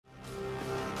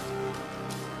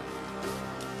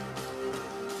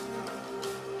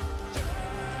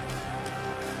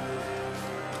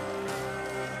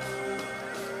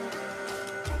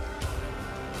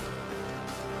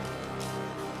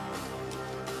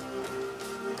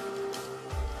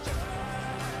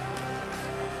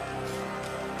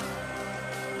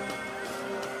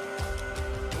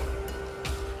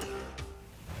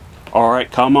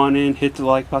Alright, come on in, hit the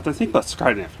like button, think about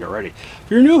subscribing if you're ready. If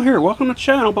you're new here, welcome to the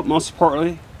channel, but most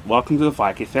importantly, welcome to the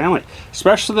Viking family.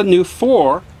 Especially the new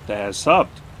 4 that has subbed.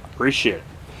 Appreciate it.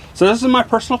 So this is my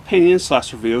personal opinion /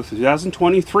 review of the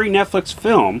 2023 Netflix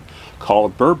film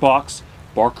called Bird Box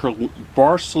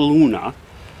Barcelona.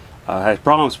 I had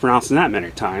problems pronouncing that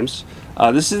many times.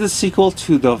 This is the sequel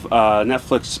to the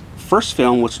Netflix first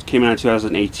film, which came out in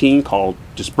 2018, called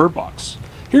just Bird Box.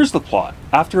 Here's the plot.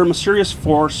 After a mysterious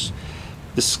force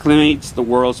decimates the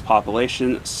world's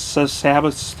population,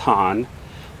 Sebastian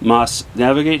must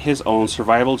navigate his own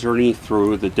survival journey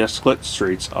through the desolate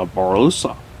streets of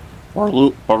Barcelona.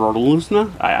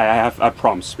 I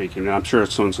promise speaking, and I'm sure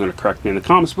someone's going to correct me in the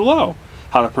comments below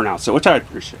how to pronounce it, which I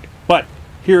appreciate. But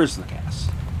here's the cast.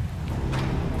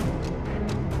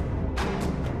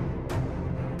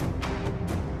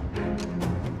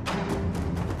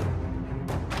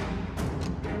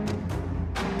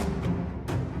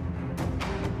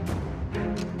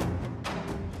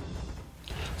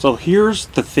 So here's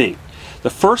the thing. The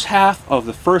first half of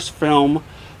the first film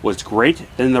was great,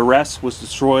 then the rest was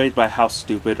destroyed by how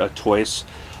stupid a choice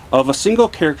of a single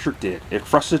character did. It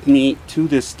frustrated me to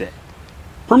this day.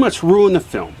 Pretty much ruined the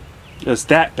film. It was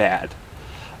that bad.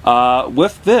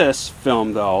 With this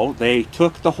film though, they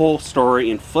took the whole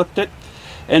story and flipped it,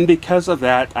 and because of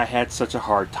that I had such a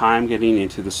hard time getting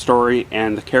into the story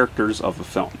and the characters of the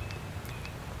film.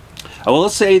 I will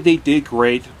say they did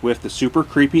great with the super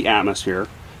creepy atmosphere,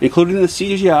 including the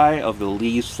CGI of the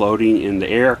leaves floating in the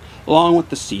air, along with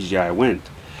the CGI wind,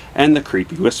 and the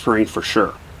creepy whispering for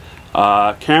sure.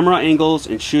 Camera angles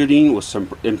and shooting was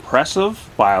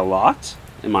impressive by a lot,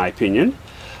 in my opinion.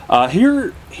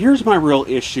 Here's my real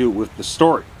issue with the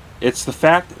story. It's the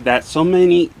fact that so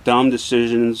many dumb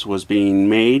decisions was being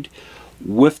made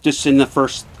with just in the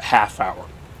first half hour.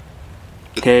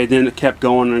 Okay, then it kept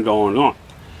going and going on.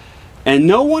 And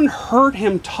no one heard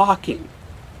him talking.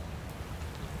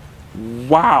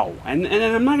 Wow. And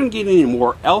I'm not going to get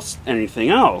anything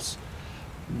else,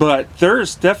 but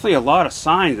there's definitely a lot of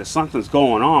signs that something's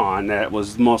going on that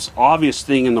was the most obvious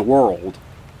thing in the world.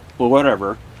 Well,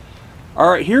 whatever.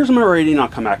 Alright, here's my rating. I'll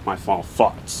come back to my final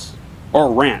thoughts.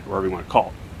 Or rant, whatever you want to call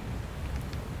it.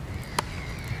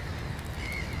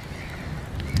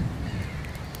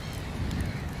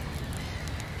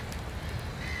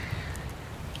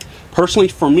 Personally,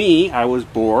 for me, I was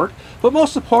bored, but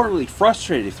most importantly,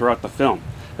 frustrated throughout the film.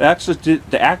 The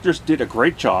actors did a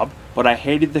great job, but I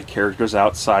hated the characters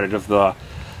outside of the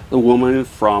woman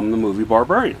from the movie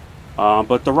Barbarian.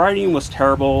 But the writing was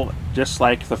terrible, just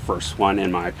like the first one, in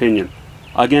my opinion.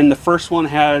 Again, the first one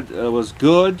was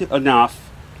good enough,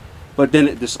 but then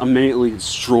it just immediately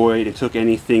destroyed and took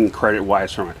anything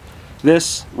credit-wise from it.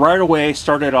 This, right away,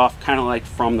 started off kind of like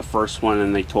from the first one,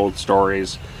 and they told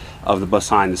stories of the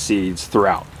behind the scenes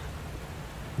throughout,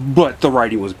 but the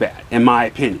writing was bad in my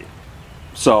opinion.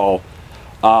 So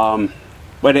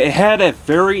but it had a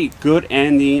very good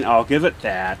ending, I'll give it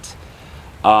that,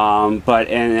 and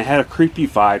it had a creepy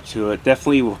vibe to it.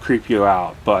 Definitely will creep you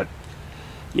out. But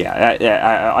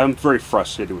yeah, I'm very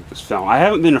frustrated with this film. I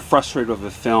haven't been frustrated with the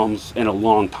films in a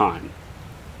long time.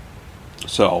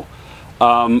 So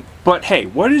but hey,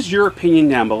 what is your opinion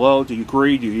down below? Do you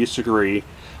agree? Do you disagree?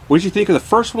 What did you think of the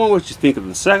first one? What did you think of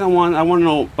the second one? I want to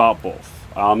know about both.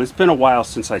 It's been a while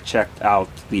since I checked out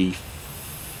the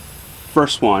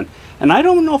first one, and I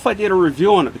don't know if I did a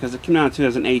review on it because it came out in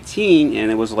 2018,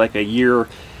 and it was like a year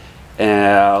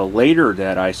later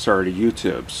that I started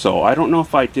YouTube. So I don't know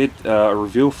if I did a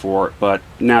review for it, but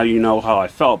now you know how I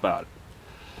felt about it.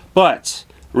 But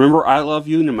remember, I love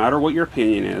you no matter what your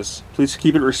opinion is. Please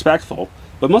keep it respectful,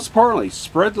 but most importantly,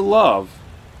 spread the love.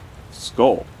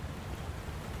 Skull.